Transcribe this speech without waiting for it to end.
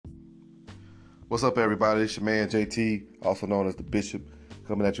What's up, everybody? It's your man JT, also known as the Bishop,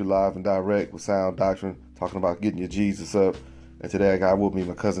 coming at you live and direct with sound doctrine, talking about getting your Jesus up. And today I got with me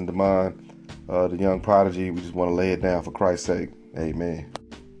my cousin Demond, the young prodigy. We just want to lay it down for Christ's sake. Amen.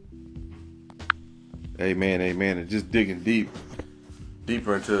 Amen, amen. And just digging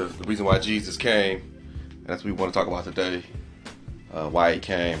deeper into the reason why Jesus came. And that's what we want to talk about today. Why he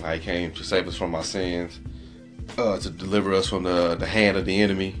came, how he came to save us from our sins, to deliver us from the hand of the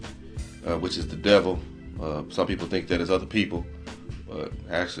enemy, which is the devil. Some people think that it's other people, but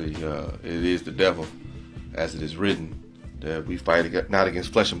actually it is the devil, as it is written, that we fight not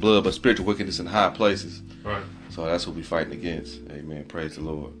against flesh and blood, but spiritual wickedness in high places. Right. So that's what we're fighting against. Amen. Praise the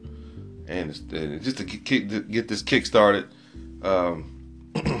Lord. And just to get this kick started,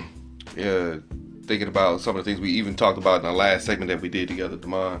 thinking about some of the things we even talked about in our last segment that we did together,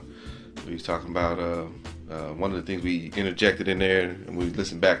 Demond. We was talking about one of the things we interjected in there, and we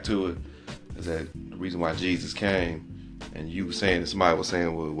listened back to it, is that the reason why Jesus came. And you were saying, and somebody was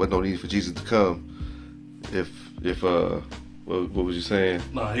saying, well, what no need for Jesus to come? What was you saying?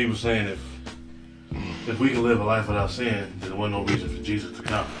 No, he was saying if we can live a life without sin, then there wasn't no reason for Jesus to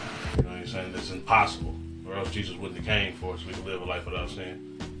come. You know what I'm saying? It's impossible, or else Jesus wouldn't have came for us. We can live a life without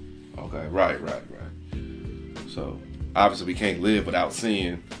sin. Okay, right. So obviously we can't live without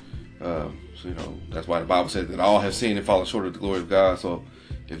sin. So that's why the Bible says that all have sinned and fallen short of the glory of God. So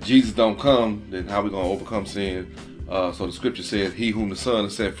if Jesus don't come, then how we gonna overcome sin? So the scripture says, "He whom the Son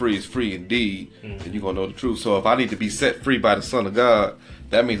has set free is free indeed," and you're gonna know the truth. So if I need to be set free by the Son of God,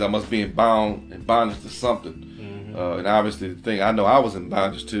 that means I must be in bondage to something. And obviously the thing I know I was in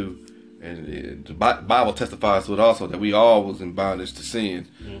bondage to, and the Bible testifies to it also, that we all was in bondage to sin.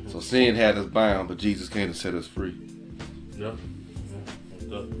 So sin had us bound, but Jesus came to set us free. Yep.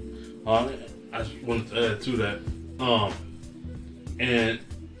 I just wanted to add to that. And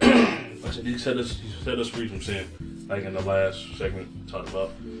I said he set us free from sin. Like in the last segment we talked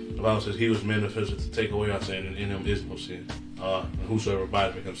about, the Bible says he was manifested to take away our sin, and in him is no sin. And whosoever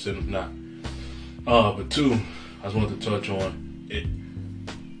abides becomes sinneth not. But two, I just wanted to touch on it.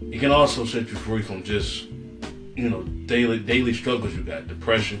 It can also set you free from just daily struggles you got.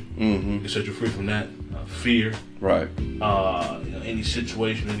 Depression. It can set you free from that. Fear. Right. Any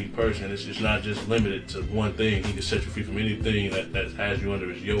situation, any person. It's not just limited to one thing. He can set you free from anything that has you under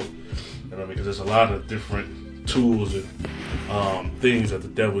his yoke. You know, because there's a lot of different tools and things that the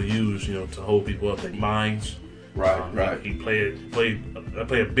devil used, to hold people up. Their minds. Right. He play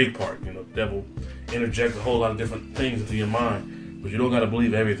a big part. The devil interjects a whole lot of different things into your mind, but you don't got to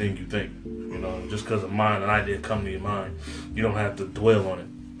believe everything you think. Just because a mind, an idea come to your mind, you don't have to dwell on it.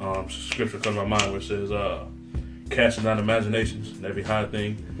 Scripture comes to my mind where it says, casting down imaginations and every high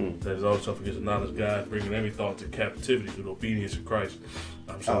thing that is also against the knowledge of God, bringing every thought to captivity to the obedience of Christ.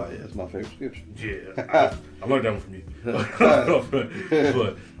 That's my favorite scripture. Yeah, I learned that one from you. But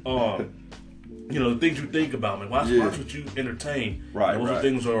the things you think about, man. Watch what you entertain. Right. Those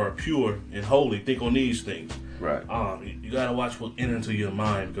things are pure and holy. Think on these things. Right. You gotta watch what enter into your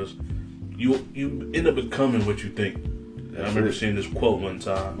mind, because you end up becoming what you think. I remember seeing this quote one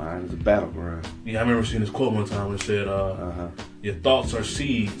time. Mine is a battleground. Yeah, I remember seeing this quote one time when it said, "Your thoughts are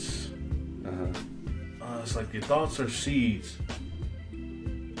seeds." It's like your thoughts are seeds.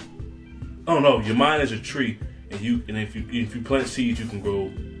 Oh no, your mind is a tree, and if you plant seeds, you can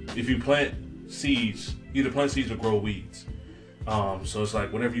grow. If you plant seeds, either plant seeds or grow weeds. So it's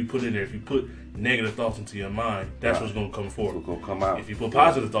like whatever you put in there. If you put negative thoughts into your mind, that's what's going to come forward. It's going to come out. If you put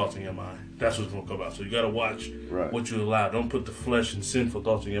positive thoughts in your mind, that's what's going to come out. So you got to watch what you allow. Don't put the flesh and sinful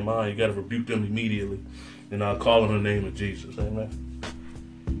thoughts in your mind. You got to rebuke them immediately, and call on the name of Jesus. Amen.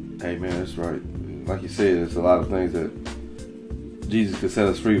 Amen. That's right. Like you said, there's a lot of things that Jesus could set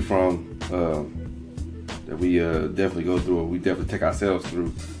us free from, that we definitely go through, or we definitely take ourselves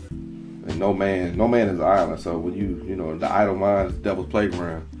through. And no man is an island. So when the idle mind is the devil's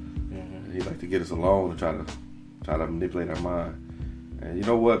playground. And he like to get us alone and try to manipulate our mind. And you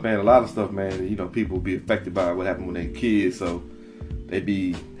know what, man? A lot of stuff, man. People be affected by what happened when they kids. So they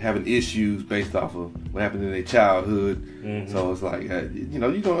be having issues based off of what happened in their childhood. So it's like,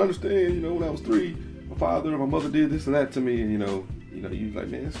 you don't understand. When I was 3, my father and my mother did this and that to me, and you like,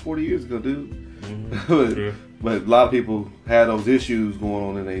 man, it's 40 years ago, dude. But a lot of people have those issues going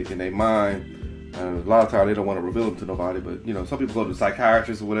on in their mind, and a lot of times they don't want to reveal them to nobody. But some people go to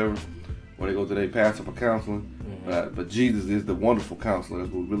psychiatrists or whatever, or they go to their pastor for counseling. But Jesus is the wonderful counselor.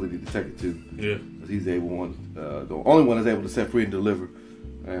 That's what we really need to take it to. Yeah, because he's the only one that's able to set free and deliver.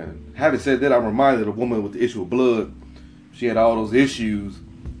 And having said that, I'm reminded of a woman with the issue of blood. She had all those issues,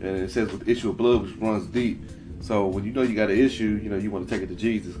 and it says with the issue of blood, which runs deep. So when you got an issue, you want to take it to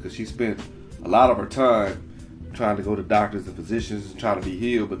Jesus, because she spent a lot of her time trying to go to doctors and physicians and trying to be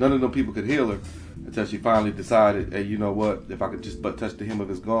healed, but none of them people could heal her until she finally decided, hey, you know what? If I could just but touch the hem of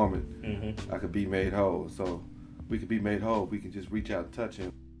his garment, I could be made whole. So we could be made whole. We can just reach out and touch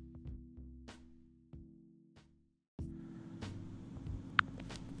him.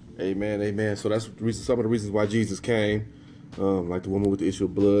 Amen, amen. So that's some of the reasons why Jesus came, like the woman with the issue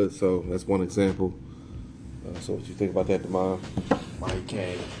of blood. So that's one example. So what you think about that, Demond? Why he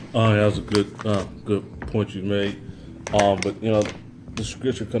came? Yeah, that was a good point you made. But the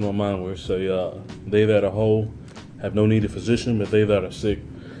scripture come to my mind where it say, "They that are whole have no need of physician, but they that are sick.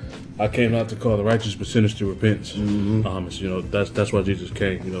 I came not to call the righteous, but sinners to repentance." That's why Jesus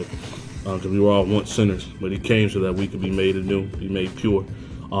came. Because we were all once sinners, but He came so that we could be made anew, be made pure.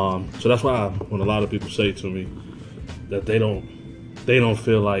 So that's why when a lot of people say to me that they don't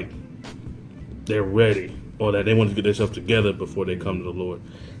feel like they're ready, or that they want to get themselves together before they come to the Lord,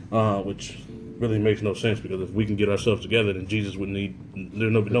 which really makes no sense, because if we can get ourselves together, then Jesus would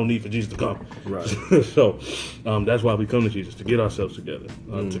there's no need for Jesus to come. Right. So that's why we come to Jesus, to get ourselves together,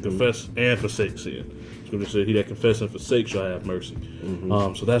 to confess and forsake sin. Scripture said, "He that confesses and forsakes shall have mercy."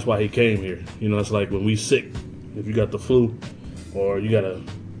 So that's why He came here. It's like when we sick, if you got the flu or you got a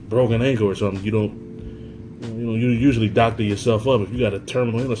broken ankle or something, you usually doctor yourself up. If you got a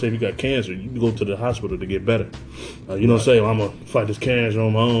terminal, let's say if you got cancer, you can go to the hospital to get better. You don't say, "I'm gonna fight this cancer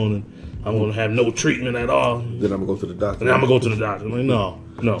on my own and I'm gonna have no treatment at all. Then I'm gonna go to the doctor." And I'm gonna go to the doctor. I'm like,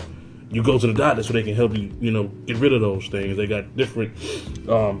 no. You go to the doctor so they can help you, get rid of those things. They got different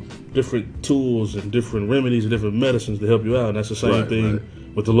tools and different remedies and different medicines to help you out. And that's the same thing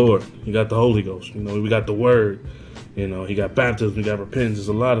with the Lord. You got the Holy Ghost. We got the Word. He got baptism, he got repentance. There's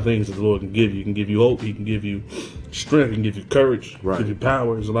a lot of things that the Lord can give you. He can give you hope, He can give you strength, He can give you courage, give you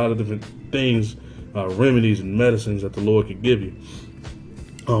power. There's a lot of different things, remedies and medicines that the Lord can give you.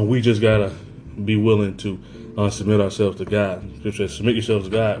 We just gotta be willing to submit ourselves to God. Scripture says, "Submit yourselves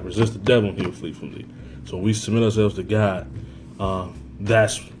to God, resist the devil, and He will flee from thee." So we submit ourselves to God.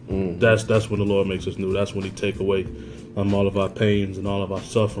 That's when the Lord makes us new. That's when He take away all of our pains and all of our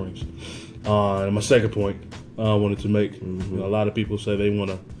sufferings. And my second point I wanted to make, a lot of people say they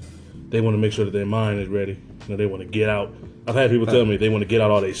want to make sure that their mind is ready. They want to get out. I've had people tell me they want to get out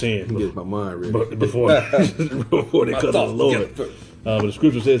all their sin. Get my mind ready before they come to the Lord. But the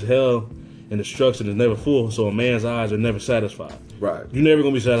scripture says hell and destruction is never full, so a man's eyes are never satisfied. Right. You're never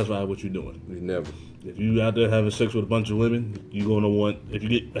going to be satisfied with what you're doing. You never. If you out there having sex with a bunch of women, you're going to want, if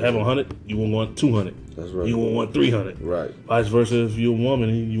you have 100, you won't want 200. That's right. You won't want 300. Right. Vice versa, if you're a woman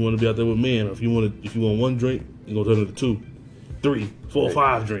and you want to be out there with men, or if you want one drink, you're going to turn it to 2, 3, 4,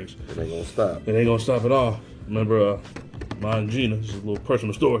 5 drinks. It ain't going to stop. It ain't going to stop at all. Remember, my Aunt Gina, this is a little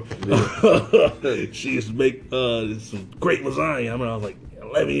personal story. Yeah. She used to make some great lasagna. I remember I was like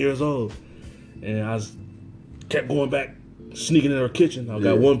 11 years old. And I kept going back, sneaking in her kitchen. I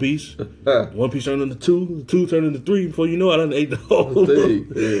got one piece. One piece turned into 2. 2 turned into 3. Before you know it, I done ate the whole thing.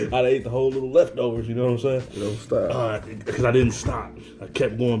 I ate the whole little leftovers, you know what I'm saying? You don't stop. Because I didn't stop. I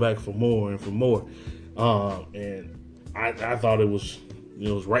kept going back for more and for more. And I thought it was, it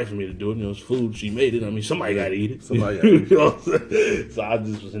was right for me to do it. It's food. She made it. I mean, somebody got to eat it. Somebody got to eat it. You know what I'm saying? So I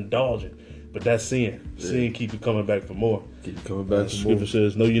just was indulging. But that's sin. Yeah. Sin keep you coming back for more. Keep you coming back for Scripture more.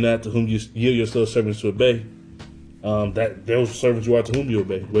 says, "Know you not to whom you yield yourselves servants to obey." That those servants you are to whom you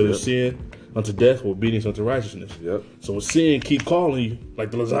obey, whether it's sin unto death or obedience unto righteousness. Yep. So when sin keep calling you,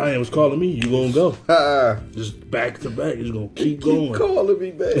 like the lasagna was calling me, you gonna go. Just back to back. You're gonna keep going. Calling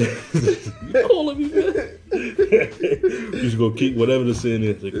me back. You calling me back. You're just gonna keep whatever the sin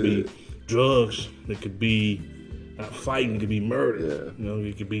is. It could be drugs. It could be fighting. It could be murder. Yeah.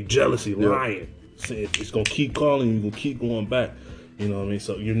 It could be jealousy, lying. It's gonna keep calling you. You're gonna keep going back. You know what I mean?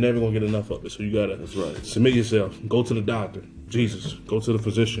 So you're never gonna get enough of it. So you gotta submit yourself. Go to the doctor, Jesus. Go to the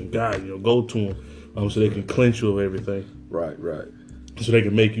physician, God. Go to him, so they can cleanse you of everything. Right. So they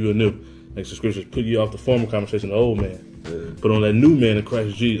can make you anew. Like the scriptures, put you off the former conversation, the old man. Put on that new man in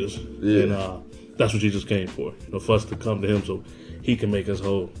Christ Jesus. Yeah. And that's what Jesus came for. For us to come to Him so He can make us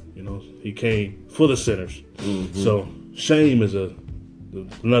whole. He came for the sinners. So shame is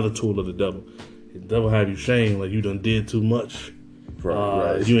another tool of the devil. The devil have you shame like you done did too much.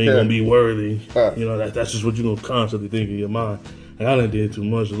 Right. You ain't gonna be worthy. That's just what you're gonna constantly think in your mind. And I done did too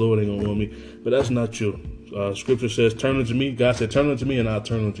much. The Lord ain't gonna want me. But that's not true. Scripture says, "Turn unto me." God said, "Turn unto me, and I'll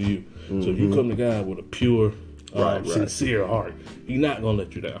turn unto you." So if you come to God with a pure, sincere heart, He's not gonna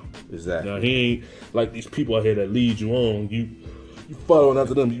let you down. Exactly. Now, He ain't like these people out here that lead you on. You following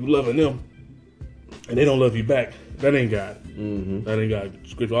after them. You loving them, and they don't love you back. That ain't God. That ain't God.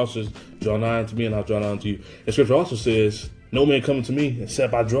 Scripture also says, "Draw nigh unto me, and I'll draw nigh unto you." And Scripture also says, no man coming to me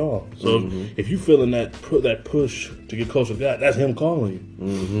except I draw. So if you feeling that push to get closer to God, that's Him calling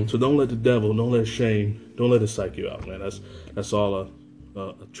you. So don't let the devil, don't let shame, don't let it psych you out, man. That's all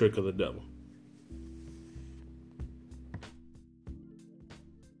a trick of the devil.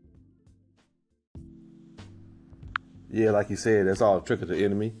 Yeah, like you said, that's all a trick of the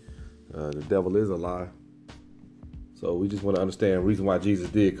enemy. The devil is a lie. So we just want to understand the reason why Jesus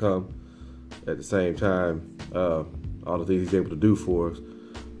did come. At the same time, all the things He's able to do for us,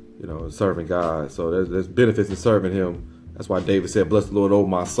 serving God. So there's benefits in serving Him. That's why David said, "Bless the Lord, oh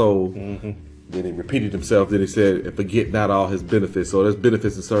my soul." Then he repeated himself. Then he said, "And forget not all His benefits." So there's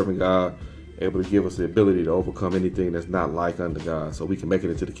benefits in serving God, able to give us the ability to overcome anything that's not like unto God, so we can make it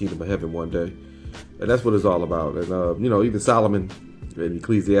into the kingdom of heaven one day. And that's what it's all about. And even Solomon in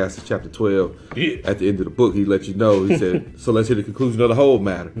Ecclesiastes chapter 12, at the end of the book, he let you know. He said, "So let's hear the conclusion of the whole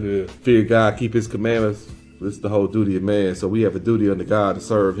matter. Yeah. Fear God, keep His commandments. This is the whole duty of man." So we have a duty unto God to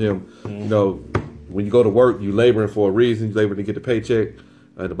serve Him. When you go to work, you laboring for a reason. You laboring to get the paycheck.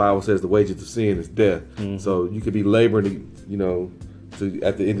 The Bible says the wages of sin is death. So you could be laboring, to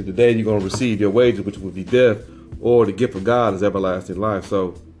at the end of the day, you're going to receive your wages, which would be death, or the gift of God is everlasting life.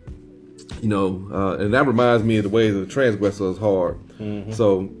 So, and that reminds me of the ways of the transgressor is hard.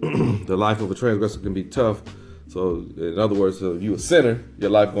 So the life of a transgressor can be tough. So in other words, if you're a sinner,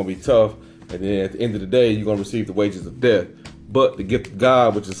 your life is going to be tough. And then at the end of the day, you're going to receive the wages of death. But the gift of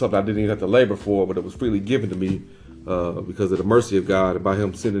God, which is something I didn't even have to labor for, but it was freely given to me because of the mercy of God, and by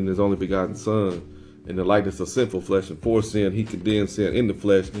Him sending His only begotten Son in the likeness of sinful flesh, and for sin, He condemned sin in the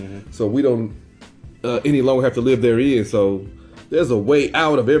flesh. So we don't any longer have to live therein. So there's a way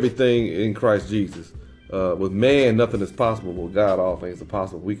out of everything in Christ Jesus. With man, nothing is possible. With God, all things are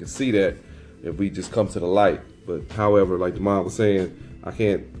possible. We can see that if we just come to the light. But however, like the mom was saying, I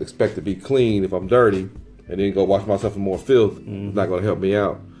can't expect to be clean if I'm dirty and then go wash myself in more filth. It's not going to help me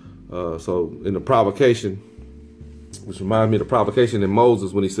out. So in the provocation, which reminds me of the provocation in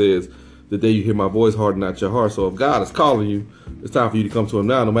Moses when he says, "The day you hear my voice, harden not your heart." So if God is calling you, it's time for you to come to Him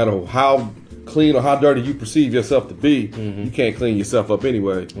now, no matter how clean or how dirty you perceive yourself to be. You can't clean yourself up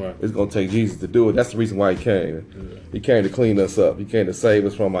anyway. Right. It's going to take Jesus to do it. That's the reason why He came. He came to clean us up. He came to save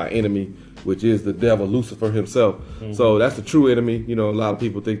us from our enemy, which is the devil, Lucifer himself. So that's the true enemy. A lot of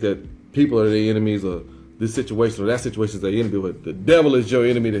people think that people are the enemies, or this situation or that situation is the enemy, but the devil is your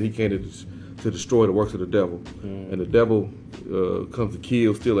enemy, that he came to destroy the works of the devil. And the devil comes to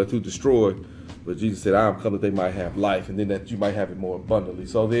kill, steal, and to destroy. But Jesus said, "I am come that they might have life, and then that you might have it more abundantly."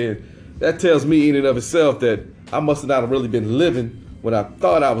 So then that tells me in and of itself that I must have not really been living when I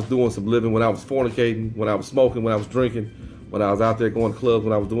thought I was doing some living, when I was fornicating, when I was smoking, when I was drinking, when I was out there going to clubs,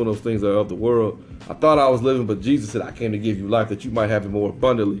 when I was doing those things that are of the world. I thought I was living, but Jesus said, "I came to give you life that you might have it more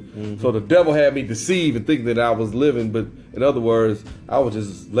abundantly." So the devil had me deceived and thinking that I was living, but in other words, I was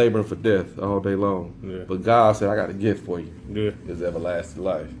just laboring for death all day long. But God said, "I got a gift for you. It's everlasting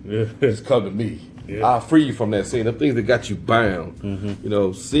life. Just come to me. I'll free you from that sin, the things that got you bound."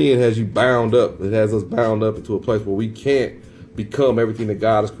 Sin has you bound up. It has us bound up into a place where we can't become everything that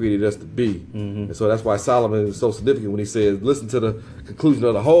God has created us to be. And so that's why Solomon is so significant when he says, listen to the conclusion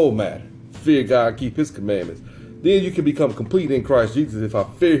of the whole matter. Fear God, keep His commandments. Then you can become complete in Christ Jesus. If I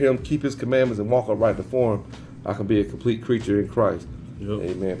fear Him, keep His commandments, and walk upright before Him, I can be a complete creature in Christ.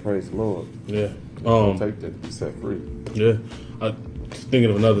 Amen. Praise the Lord. Take that to be set free. I was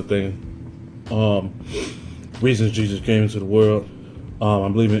thinking of another thing. Reasons Jesus came into the world. I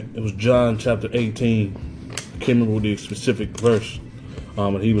believe it was John chapter 18. I can't remember the specific verse.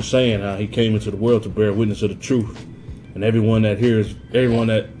 And he was saying how He came into the world to bear witness of the truth. And everyone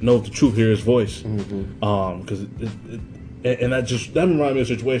that knows the truth hears His voice. Because that reminded me of a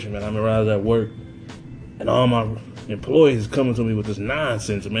situation, man. I remember I was at work, and all my employees coming to me with this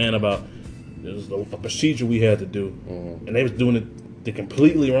nonsense, man, about there's a procedure we had to do, and they was doing it the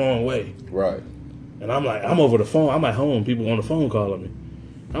completely wrong way. Right. And I'm like, I'm over the phone. I'm at home. People on the phone calling me.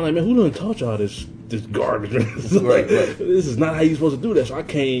 I'm like, man, who done taught y'all this garbage? Right. This is not how you supposed to do that. So I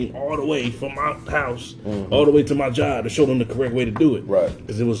came all the way from my house, all the way to my job to show them the correct way to do it. Right.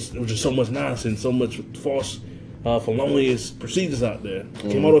 Because it was just so much nonsense, so much false, felonious procedures out there.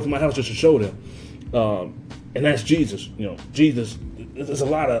 Came all the way from my house just to show them. And that's Jesus. Jesus. There's a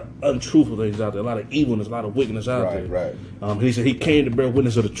lot of untruthful things out there, a lot of evilness, a lot of wickedness out there. Right. He said He came to bear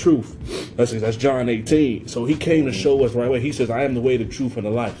witness of the truth. That's John 18. So He came to show us the right way. He says, "I am the way, the truth, and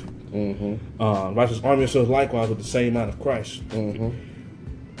the life." Righteous arm yourselves likewise with the same mind of Christ.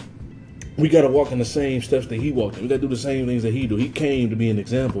 We got to walk in the same steps that He walked in. We got to do the same things that He do. He came to be an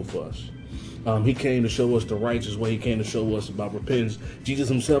example for us. He came to show us the righteous way. He came to show us about repentance. Jesus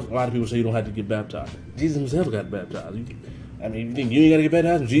Himself, a lot of people say you don't have to get baptized. Jesus Himself got baptized. I mean, you think you ain't got to get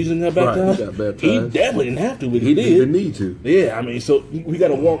baptized and Jesus got baptized? He got baptized. He definitely didn't have to, but He didn't even need to. Yeah, I mean, so we got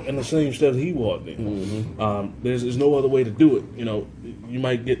to walk in the same steps he walked in. There's no other way to do it. You know, you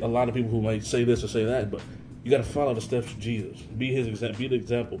might get a lot of people who might say this or say that, but you got to follow the steps of Jesus. Be his example. Be the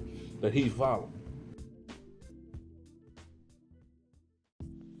example that he followed.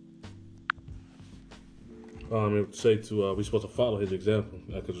 It would say we're supposed to follow his example,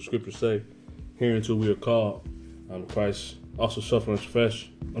 because the scriptures say, "Hereunto we are called." Christ also suffered in his flesh.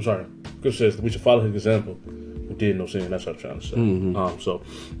 I'm sorry. Scripture says that we should follow his example, who did no sin. That's what I'm trying to say. So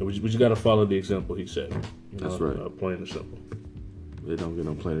we just got to follow the example he set. That's right. Plain and simple. It don't get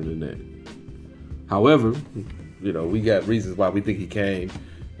no plainer than that. However, you know, we got reasons why we think he came,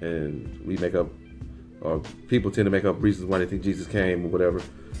 and we make up, or people tend to make up reasons why they think Jesus came or whatever.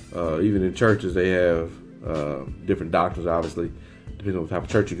 Even in churches, they have different doctrines, obviously, depending on what type of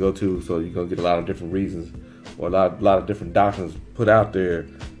church you go to. So you're gonna get a lot of different reasons, or a lot of different doctrines put out there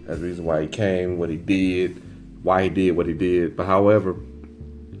as a reason why he came, what he did, why he did what he did. But however,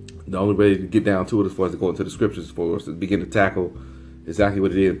 the only way to get down to it, as far as to go into the scriptures, for us to begin to tackle exactly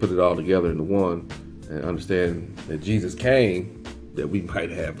what it is and put it all together into one, and understand that Jesus came that we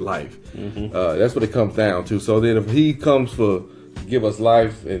might have life. That's what it comes down to. So then if he comes to give us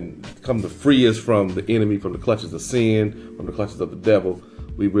life and come to free us from the enemy, from the clutches of sin, from the clutches of the devil,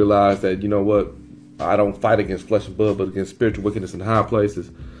 we realize that, you know what, I don't fight against flesh and blood, but against spiritual wickedness in high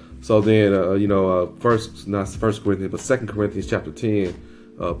places. So then, not First Corinthians, but 2 Corinthians chapter 10,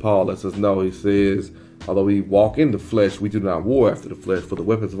 Paul lets us know, he says, although we walk in the flesh, we do not war after the flesh. For the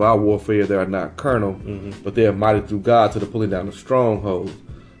weapons of our warfare, they are not carnal, but they are mighty through God to the pulling down of strongholds.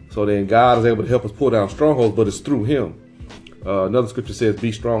 So then God is able to help us pull down strongholds, but it's through him. Another scripture says,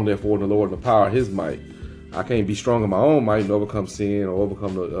 be strong, therefore, in the Lord and the power of his might. I can't be strong in my own might and overcome sin or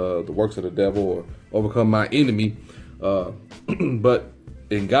overcome the works of the devil or overcome my enemy. But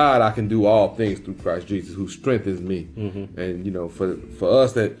in God, I can do all things through Christ Jesus, who strengthens me. And, you know, for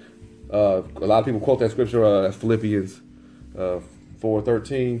us that, a lot of people quote that scripture as Philippians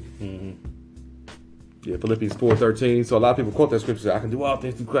 4:13. Yeah, Philippians 4:13. So a lot of people quote that scripture. I can do all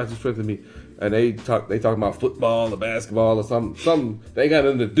things through Christ who strengthens me. And they talk about football or basketball or something. They got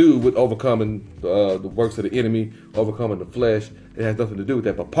nothing to do with overcoming the works of the enemy, overcoming the flesh. It has nothing to do with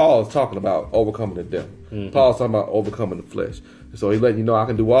that. But Paul is talking about overcoming the devil. Paul's talking about overcoming the flesh. So he's letting you know I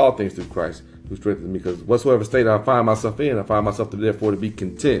can do all things through Christ who strengthens me. Because whatsoever state I find myself in, I find myself therefore to be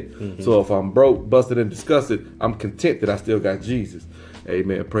content. So if I'm broke, busted, and disgusted, I'm content that I still got Jesus.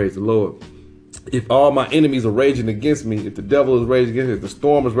 Amen. Praise the Lord. If all my enemies are raging against me, if the devil is raging against me, if the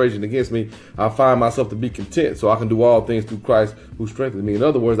storm is raging against me, I find myself to be content. So I can do all things through Christ who strengthens me. In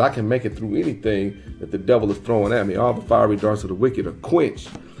other words, I can make it through anything that the devil is throwing at me. All the fiery darts of the wicked are quenched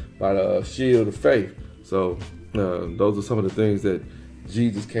by the shield of faith. So those are some of the things that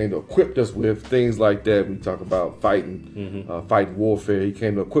Jesus came to equip us with. Things like that. We talk about fighting warfare. He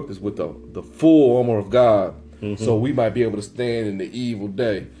came to equip us with the full armor of God, so we might be able to stand in the evil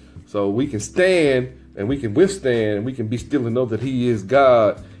day. So we can stand and we can withstand and we can be still and know that he is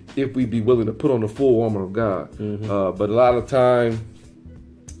God if we be willing to put on the full armor of God. But a lot of time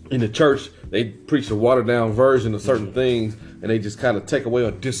in the church, they preach a watered down version of certain things, and they just kind of take away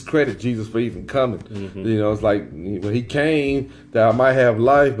or discredit Jesus for even coming. You know, it's like when he came that I might have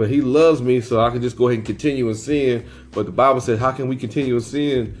life, but he loves me, so I can just go ahead and continue in sin. But the Bible says, how can we continue in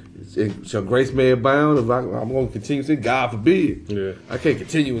sin? Shall grace may abound? If I'm going to continue sin, God forbid. Yeah. I can't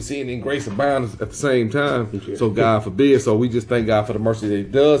continue in sin and grace abound at the same time. Okay. So God forbid. So we just thank God for the mercy that he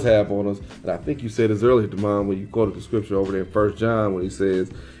does have on us. And I think you said this earlier, Damon, when you quoted the scripture over there in 1 John, when he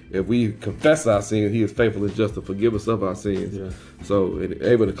says, if we confess our sins, he is faithful and just to forgive us of our sins. Yeah. So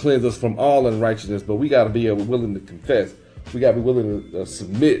able to cleanse us from all unrighteousness. But we got to be willing to confess. We got to be willing to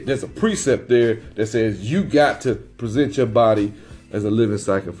submit. There's a precept there that says you got to present your body as a living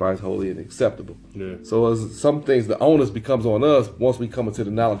sacrifice, holy and acceptable. Yeah. So as some things, the onus becomes on us once we come into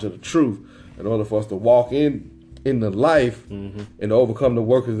the knowledge of the truth, in order for us to walk in the life and overcome the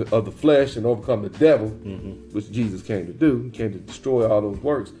work of the flesh and overcome the devil, which Jesus came to do. He came to destroy all those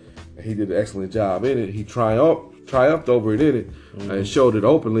works, and he did an excellent job in it. He triumphed over it in it, and showed it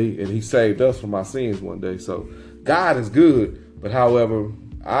openly, and he saved us from our sins one day. So God is good, but however,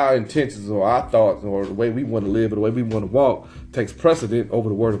 our intentions or our thoughts or the way we want to live or the way we want to walk takes precedent over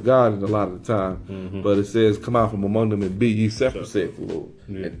the word of God a lot of the time. But it says, come out from among them and be ye separate, saith the Lord,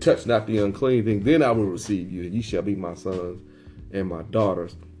 and touch not the unclean thing, then I will receive you, and ye shall be my sons and my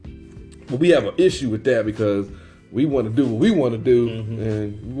daughters. But we have an issue with that because we want to do what we want to do,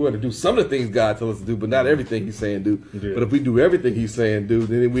 and we want to do some of the things God tells us to do, but not everything He's saying do. Yeah. But if we do everything He's saying do,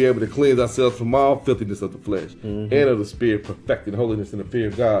 then we're able to cleanse ourselves from all filthiness of the flesh and of the spirit, perfecting holiness in the fear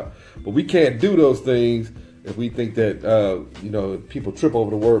of God. But we can't do those things if we think that people trip over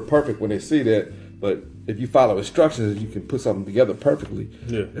the word perfect when they see that. But if you follow instructions, you can put something together perfectly.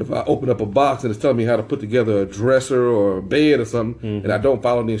 Yeah. If I open up a box and it's telling me how to put together a dresser or a bed or something, and I don't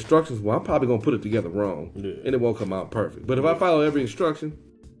follow the instructions, well, I'm probably gonna put it together wrong, and it won't come out perfect. But if I follow every instruction,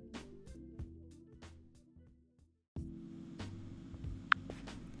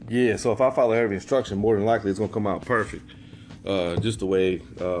 so if I follow every instruction, more than likely it's gonna come out perfect. Just the way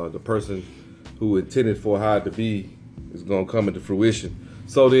the person who intended for how it to be is gonna come into fruition.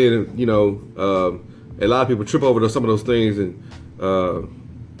 So then, a lot of people trip over some of those things, and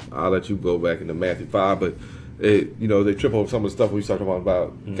I'll let you go back into Matthew 5, but they trip over some of the stuff we talked about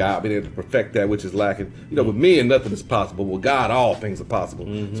God being able to perfect that which is lacking. With men, nothing is possible. With God, all things are possible.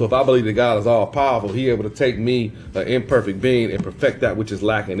 So if I believe that God is all powerful, He able to take me, an imperfect being, and perfect that which is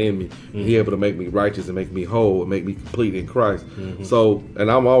lacking in me. And He able to make me righteous and make me whole and make me complete in Christ. So, and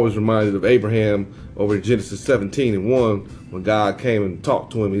I'm always reminded of Abraham over in Genesis 17:1, when God came and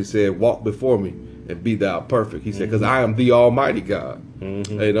talked to him. He said, "Walk before me and be thou perfect." He said, "Because I am the Almighty God.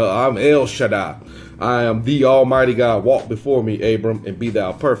 And I'm El Shaddai. I am the Almighty God. Walk before me, Abram, and be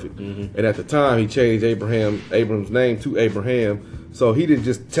thou perfect." And at the time, He changed Abram's name to Abraham. So He didn't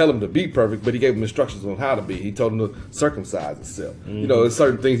just tell him to be perfect, but He gave him instructions on how to be. He told him to circumcise himself. There's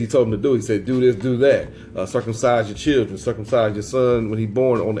certain things He told him to do. He said, "Do this, do that. Circumcise your children. Circumcise your son when he's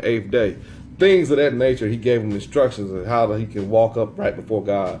born on the 8th day." Things of that nature. He gave him instructions on how he can walk up right before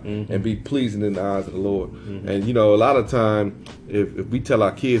God and be pleasing in the eyes of the Lord. And a lot of time, if we tell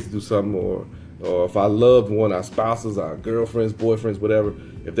our kids to do something, or if our loved one, our spouses, our girlfriends, boyfriends, whatever,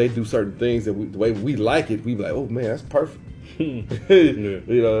 if they do certain things that the way we like it, we be like, "Oh man, that's perfect."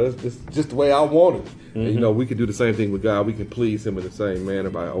 That's just the way I want it. And we can do the same thing with God. We can please Him in the same manner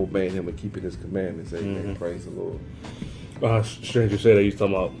by obeying Him and keeping His commandments. Amen. Praise the Lord. Stranger said that he's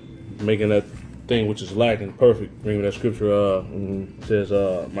talking about making that thing which is lacking perfect. Bringing that scripture says,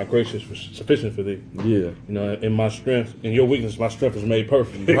 "My grace is sufficient for thee." Yeah. In my strength, in your weakness, my strength is made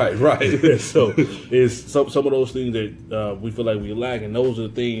perfect. Right. So it's some of those things that we feel like we lack, and those are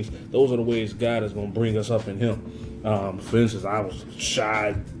the ways God is going to bring us up in Him. For instance, I was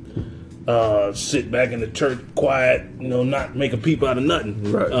shy, sit back in the church, quiet, not make a peep out of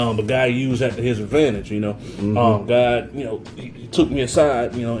nothing. Right. But God used that to His advantage. God, he took me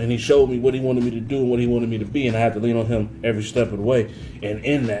aside, and He showed me what He wanted me to do and what He wanted me to be, and I had to lean on Him every step of the way. And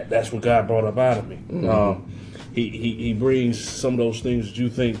in that's what God brought up out of me. He brings some of those things that you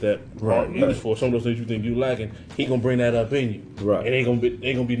think that aren't used for, some of those things you think you lacking. He gonna bring that up in you. Right. And ain't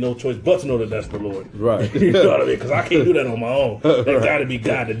gonna be no choice but to know that that's the Lord. Right. You know what I mean? Because I can't do that on my own. There gotta be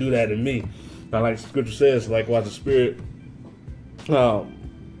God to do that in me. Now, like Scripture says, likewise the Spirit.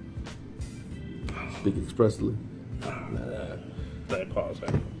 Speak expressly. Pause.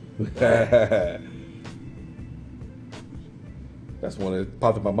 That's one that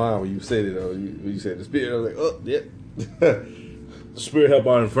popped in my mind when you said it. When you said the Spirit, I was like, "Oh, yeah." The Spirit help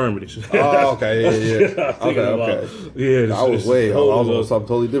our infirmities. Oh, okay, yeah. Okay. Yeah, I was on something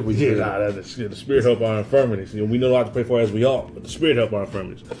totally different. The Spirit help our infirmities. We know not to pray for as we ought, but the Spirit help our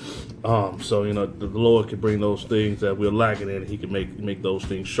infirmities. So the Lord can bring those things that we're lacking in. He can make those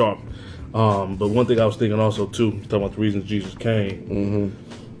things sharp. But one thing I was thinking also too, talking about the reasons Jesus came.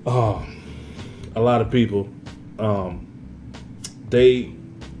 A lot of people, they,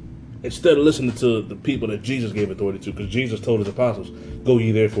 instead of listening to the people that Jesus gave authority to, because Jesus told His apostles, "Go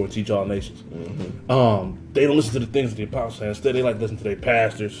ye therefore and teach all nations." They don't listen to the things that the apostles say. Instead, they like to listen to their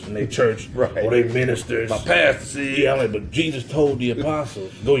pastors and their church or their ministers. My pastor said. Yeah, but Jesus told the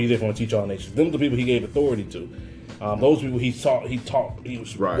apostles, "Go ye therefore and teach all nations." Them are the people He gave authority to. Those people He taught, He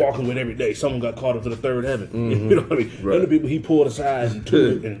was walking with every day. Someone got caught up to the third heaven. You know what I mean? Them are the people He pulled aside and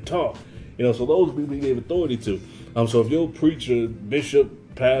took and taught. So those are the people He gave authority to. So if your preacher, bishop,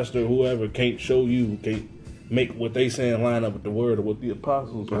 pastor, whoever can't make what they saying line up with the word or what the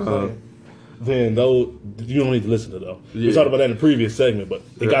apostles are saying, then you don't need to listen to them. Yeah. We talked about that in the previous segment, but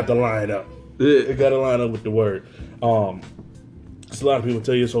they got to line up. Yeah. They got to line up with the word. A lot of people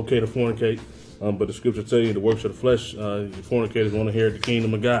tell you it's okay to fornicate, but the scripture tell you the works of the flesh, fornicators want to inherit the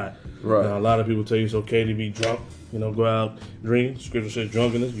kingdom of God. Right. Now, a lot of people tell you it's okay to be drunk, go out, drink. Scripture says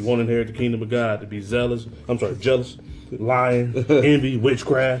drunkenness. You want to inherit the kingdom of God, to be jealous, lying, envy,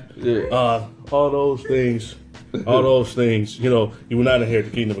 witchcraft, all those things, you will not inherit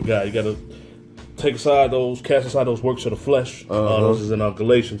the kingdom of God. You got to cast aside those works of the flesh. Those is in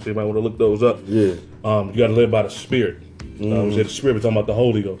Galatians. You might want to look those up. Yeah. You got to live by the Spirit. We said the Spirit, we're talking about the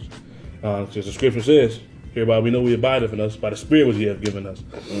Holy Ghost. Because the Scripture says, hereby we know we abide in us by the Spirit which He has given us.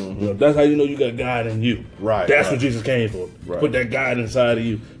 That's how you know you got God in you. Right. That's what Jesus came for. Right. Put that God inside of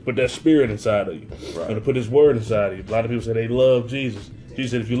you. Put that Spirit inside of you. Right. And to put His Word inside of you. A lot of people say they love Jesus.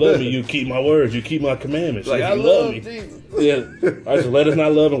 Jesus said, if you love me, you keep my words, you keep my commandments. Like, if I you love me, Jesus. Yeah. I said, let us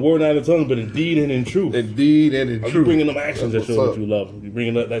not love in word, not in tongue, but in deed and in truth. Indeed and in Are truth. you bringing them actions that That's show what's that up. you love them? You're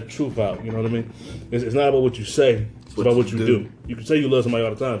bringing that truth out. You know what I mean? It's not about what you say. It's about what you do. You can say you love somebody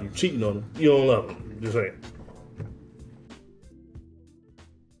all the time. If you're cheating on them, you don't love them. Just saying.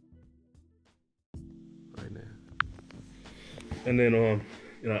 Right now. And then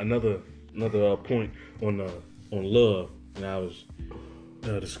another point on love. And I was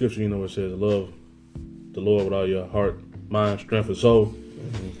the scripture, it says love the Lord with all your heart, mind, strength, and soul.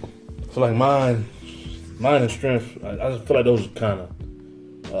 I feel like mind and strength. I just feel like those are kind of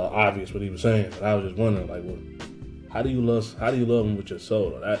obvious what he was saying. But I was just wondering, like, well, how do you love him with your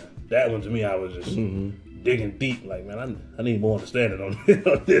soul? That one to me, I was just digging deep. Like, man, I need more understanding on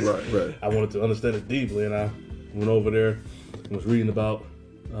this. Right. I wanted to understand it deeply, and I went over there and was reading about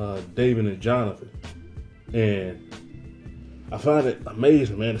David and Jonathan, and I find it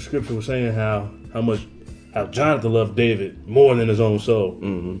amazing, man. The scripture was saying how Jonathan loved David more than his own soul.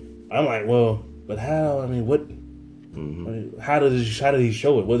 I'm like, well, but how? I mean, what? I mean, how did he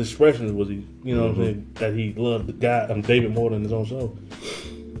show it? What expressions was he? You know what I'm saying? That he loved David more than his own soul.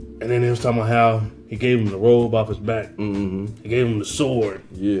 And then he was talking about how he gave him the robe off his back. He gave him the sword.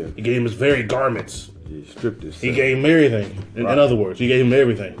 Yeah. He gave him his very garments. He stripped this. He gave him everything. In other words, he gave him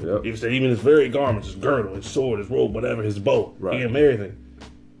everything. Yep. He said even his very garments, his girdle, his sword, his robe, whatever, his bow. Right. He gave him everything.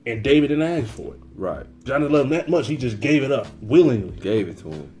 And David didn't ask for it. Right. Jonathan loved him that much, he just gave it up willingly. Gave it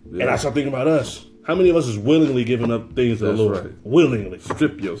to him. Yeah. And I started thinking about us. How many of us is willingly giving up things to the That's Lord? right. Willingly.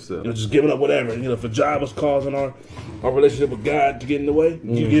 Strip yourself. Just giving up whatever. If a job was causing our relationship with God to get in the way,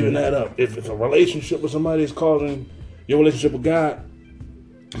 you giving that up. If a relationship with somebody is causing your relationship with God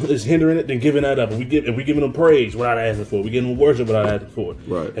is hindering it, then giving that up. And we giving them praise without asking for it. We giving them worship without asking for it.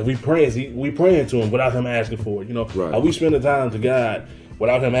 Right. And we praying to Him without Him asking for it. Right. Are we spending time to God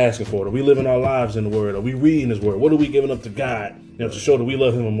without Him asking for it? Are we living our lives in the Word? Are we reading His Word? What are we giving up to God? To show that we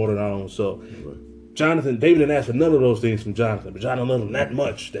love Him more than our own soul. Right. David didn't ask for none of those things from Jonathan, but Jonathan loved him that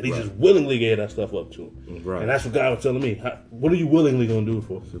much that he just willingly gave that stuff up to him. Right. And that's what God was telling me. What are you willingly going to do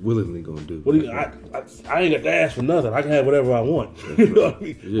for? Willingly gonna do. What do you? I ain't got to ask for nothing. I can have whatever I want. You know what I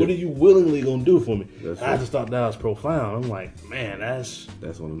mean? Yeah. What are you willingly going to do for me? I just thought that was profound. I'm like, man, that's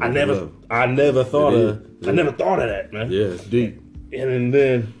one of I never thought of that, man. Yeah, it's deep. And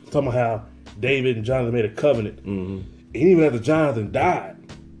then talking about how David and Jonathan made a covenant. And even after Jonathan died,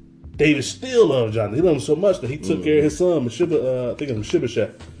 David still loved Jonathan. He loved him so much that he took care of his son, I think it was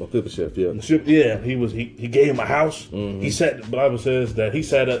Mephibosheth. Mephibosheth, yeah. He gave him a house. The Bible says that he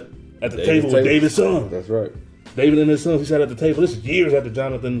sat at the table with David's son. That's right. David and his sons, he sat at the table. This is years after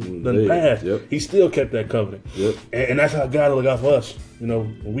Jonathan done passed. Yep. He still kept that covenant. Yep. And that's how God will look out for us.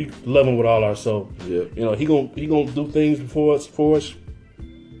 When we love Him with all our soul. Yep. He gonna do things for us.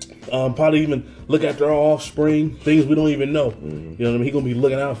 Probably even look after our offspring, things we don't even know. You know what I mean? He gonna be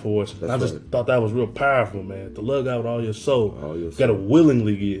looking out for us. I just thought that was real powerful, man. To love God with all your soul. You gotta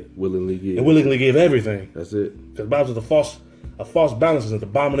willingly give. Willingly give. And willingly give everything. That's it. Because the Bible says a false balance is an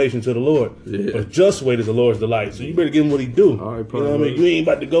abomination to the Lord. Yeah. But just weight is the Lord's delight. So you better give Him what He do. All right, you know what I mean? You ain't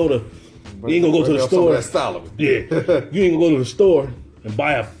about to go to you ain't gonna go to the store. Yeah. You ain't gonna go to the store and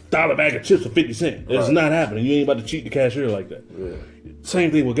buy a $1 bag of chips for 50 cents. It's not happening. You ain't about to cheat the cashier like that. Yeah.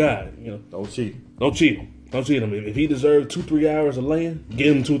 Same thing with God. Don't cheat. Don't cheat him. Don't cheat him. If he deserves 2-3 hours of laying,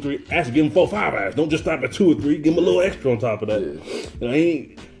 give him 2-3. Actually, give him 4-5 hours. Don't just stop at 2 or 3. Give him a little extra on top of that.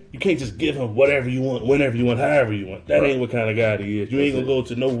 Yeah. You can't just give him whatever you want, whenever you want, however you want. That ain't what kind of God He is. You ain't gonna go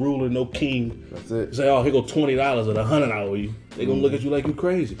to no ruler, no king. That's it. Say, oh, here go $20 or $100 of you. They gonna look at you like you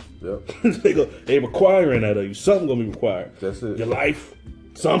crazy. Yep. they requiring that of you. Something gonna be required. That's it. Your life,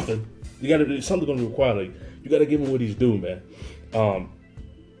 something. Something gonna be required of you. You gotta give him what he's due, man.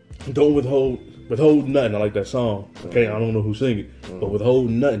 Don't withhold nothing. I like that song. Okay, I don't know who sing it, but withhold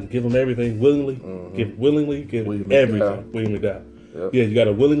nothing. Give him everything willingly. Give everything. Willingly die. Yep. Yeah, you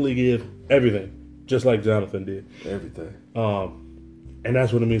gotta willingly give everything, just like Jonathan did. Everything. And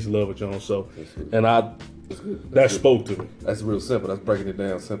that's what it means to love with your own soul. And that spoke to me. That's real simple. That's breaking it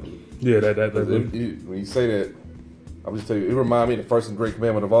down simply. Yeah, that when you say that, I'm just tell you, it reminds me of the first and great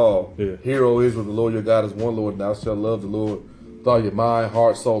commandment of all. Yeah. Hear, O Israel, the Lord your God is one Lord, and thou shalt love the Lord with all your mind,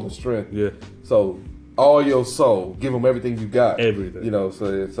 heart, soul, and strength. Yeah. So all your soul. Give him everything you got. Everything. You know,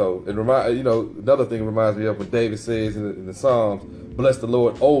 so it remind another thing reminds me of what David says in the Psalms. Bless the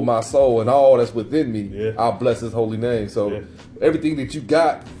Lord, oh my soul, and all that's within me. Yeah. I'll bless his holy name. So Yeah. everything that you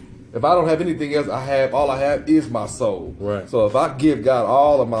got, if I don't have anything else, all I have is my soul. Right. So if I give God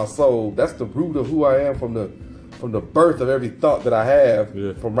all of my soul, that's the root of who I am from the birth of every thought that I have.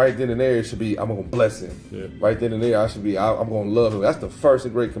 Yeah. From right then and there, it should be, I'm gonna bless him. Yeah. Right then and there, I'm gonna love him. That's the first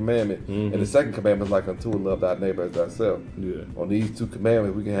and great commandment. Mm-hmm. And the second commandment is like unto and love thy neighbor as thyself. Yeah. On these two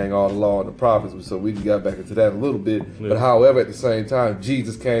commandments, we can hang all the law and the prophets. So we just got back into that a little bit. Yeah. But however, at the same time,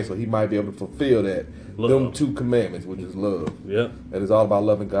 Jesus came so he might be able to fulfill that. Love. Them two commandments, which is love. Yeah. And it's all about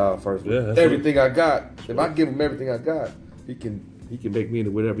loving God first. Yeah, that's Everything I got, if I give him everything I got, he can make me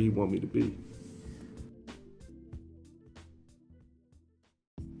into whatever he want me to be.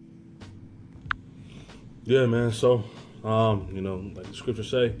 Yeah, man. So, like the scripture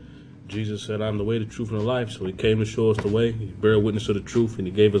say, Jesus said, "I'm the way, the truth, and the life." So he came to show us the way. He bear witness to the truth, and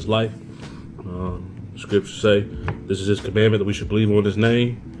he gave us life. The scriptures say, "This is his commandment that we should believe on his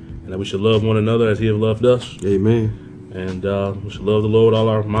name, and that we should love one another as he has loved us." Amen. And we should love the Lord with all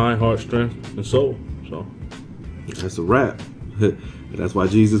our mind, heart, strength, and soul. So, That's a wrap. And that's why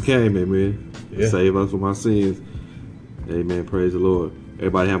Jesus came, amen. Yeah. Save us from our sins. Amen. Praise the Lord.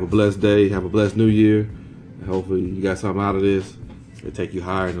 Everybody have a blessed day. Have a blessed new year. And hopefully you got something out of this. It'll take you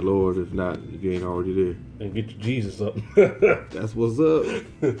higher in the Lord. If not, if you ain't already there. and get your Jesus up. That's what's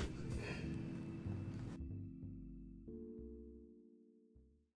up.